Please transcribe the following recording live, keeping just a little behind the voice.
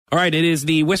All right, it is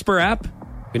the Whisper app.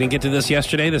 We didn't get to this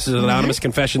yesterday. This is anonymous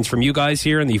confessions from you guys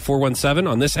here in the 417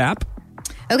 on this app.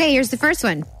 Okay, here's the first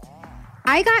one.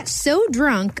 I got so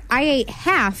drunk, I ate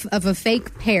half of a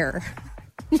fake pear.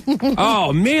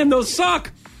 Oh, man, those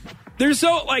suck. They're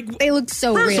so, They look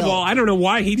so real. First of all, I don't know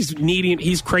why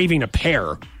he's craving a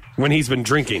pear when he's been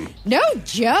drinking. No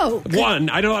joke. One,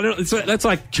 I don't that's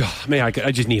like, oh, man,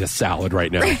 I just need a salad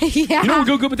right now. Yeah. You know what would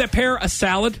go good with that pear? A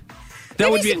salad? That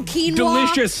Maybe would be some quinoa.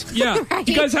 delicious. Yeah. Right.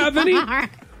 Do you guys have any?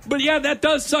 But yeah, that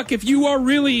does suck if you are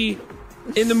really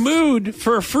in the mood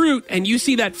for a fruit and you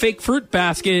see that fake fruit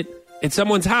basket at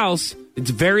someone's house. It's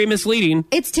very misleading.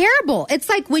 It's terrible. It's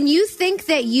like when you think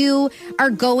that you are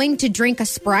going to drink a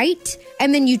Sprite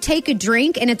and then you take a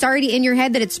drink and it's already in your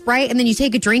head that it's Sprite and then you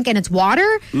take a drink and it's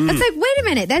water. That's like, wait a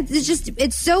minute.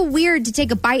 It's so weird to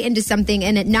take a bite into something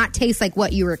and it not taste like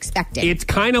what you were expecting. It's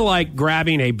kind of like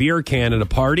grabbing a beer can at a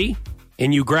party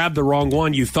and you grab the wrong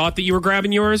one. You thought that you were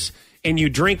grabbing yours and you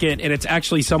drink it and it's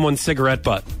actually someone's cigarette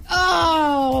butt.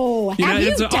 Oh, have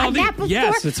you done that before?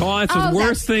 Yes, it's the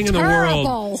worst thing in the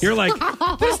world. You're like,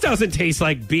 this doesn't taste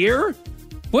like beer.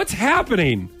 What's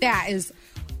happening? That is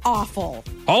awful.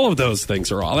 All of those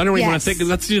things are awful. I don't even want to think.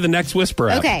 Let's do the next Whisper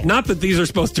app. Okay. Not that these are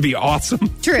supposed to be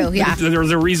awesome. True, yeah.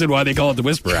 There's a reason why they call it the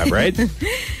Whisper app, right?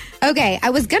 Okay, I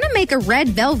was going to make a red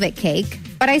velvet cake,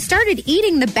 but I started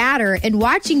eating the batter and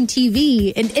watching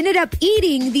TV and ended up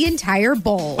eating the entire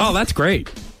bowl. Oh, that's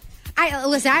great.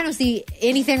 Listen, I don't see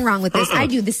anything wrong with this. I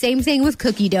do the same thing with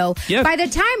cookie dough. Yep. By the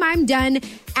time I'm done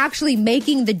actually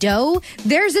making the dough,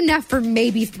 there's enough for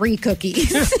maybe 3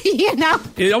 cookies. You know?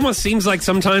 It almost seems like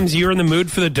sometimes you're in the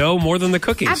mood for the dough more than the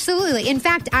cookies. Absolutely. In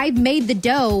fact, I've made the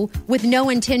dough with no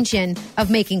intention of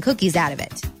making cookies out of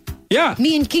it. Yeah.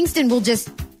 Me and Kingston will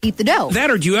just eat the dough. That,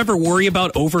 or do you ever worry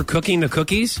about overcooking the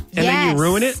cookies and then you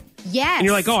ruin it? Yes. And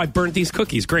you're like, oh, I burnt these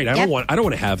cookies. Great. I don't want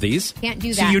to have these. Can't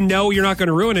do So that. you know you're not going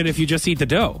to ruin it if you just eat the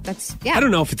dough. Yeah. I don't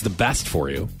know if it's the best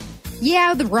for you.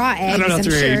 Yeah, the raw eggs, I don't know if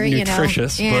I'm they're sure,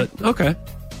 nutritious, but okay.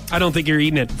 I don't think you're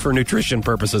eating it for nutrition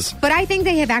purposes. But I think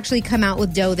they have actually come out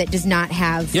with dough that does not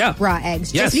have raw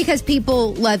eggs. Yes. Just because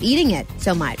people love eating it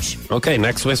so much. Okay,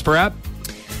 next Whisper app.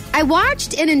 I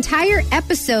watched an entire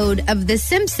episode of The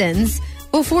Simpsons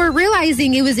before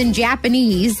realizing it was in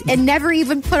Japanese and never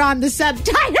even put on the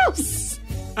subtitles.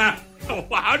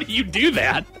 How do you do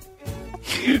that?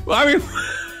 I mean...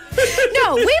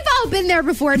 No, we've all been there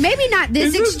before. Maybe not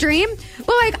this extreme,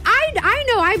 but like I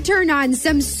know I've turned on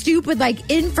some stupid like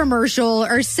infomercial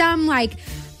or some like,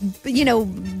 you know,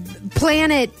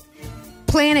 Planet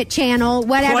Channel,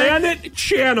 whatever. Planet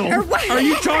Channel. Are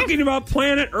you talking about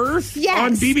Planet Earth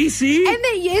on BBC? And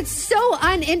then it's so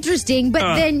uninteresting,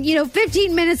 but then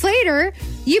 15 minutes later,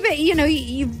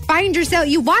 you find yourself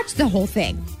you watch the whole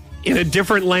thing. In a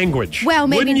different language. Well,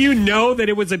 maybe... Wouldn't you know that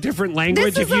it was a different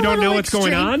language if you don't know what's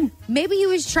going on? Maybe he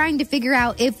was trying to figure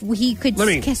out if he could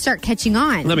start catching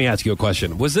on. Let me ask you a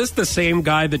question. Was this the same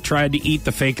guy that tried to eat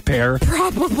the fake pear?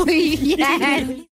 Probably, yes.